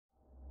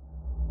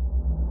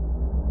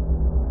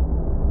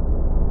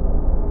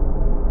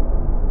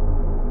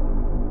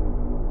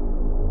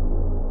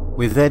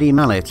With Eddie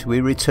Mallett, we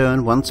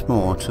return once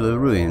more to the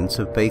ruins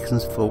of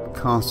Baconsthorpe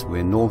Castle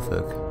in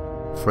Norfolk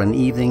for an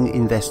evening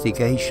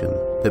investigation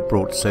that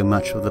brought so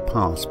much of the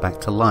past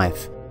back to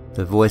life.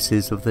 The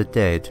voices of the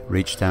dead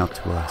reached out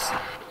to us.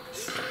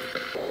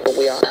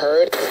 We are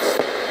heard.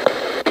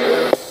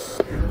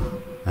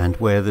 And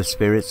where the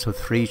spirits of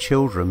 3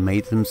 children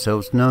made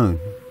themselves known.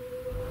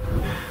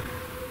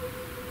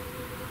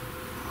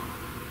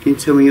 Can you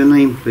tell me your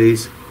name,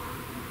 please?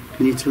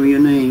 Can you tell me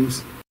your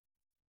names?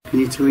 Can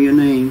you tell me your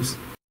names?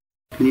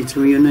 Can you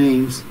tell me your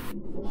names?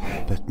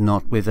 But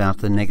not without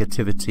the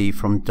negativity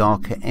from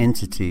darker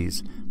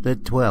entities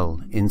that dwell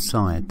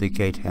inside the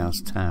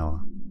gatehouse tower.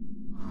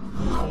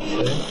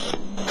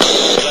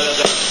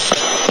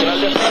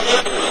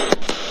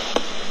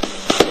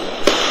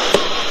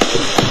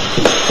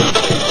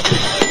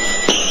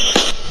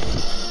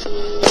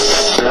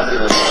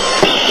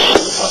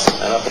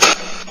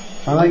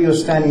 I know you're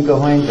standing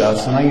behind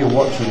us, I know you're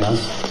watching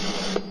us.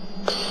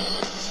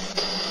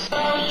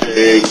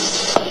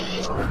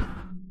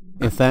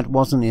 If that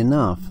wasn't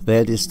enough,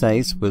 their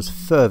distaste was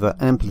further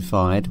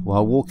amplified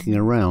while walking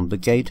around the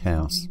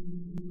gatehouse.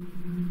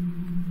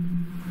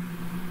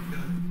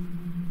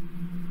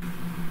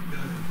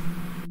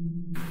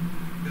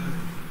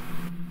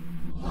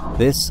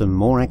 This and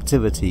more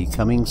activity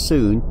coming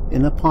soon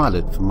in a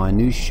pilot for my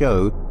new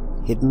show,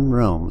 Hidden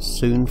Realms,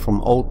 soon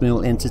from Old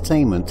Mill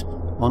Entertainment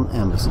on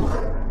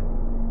Amazon.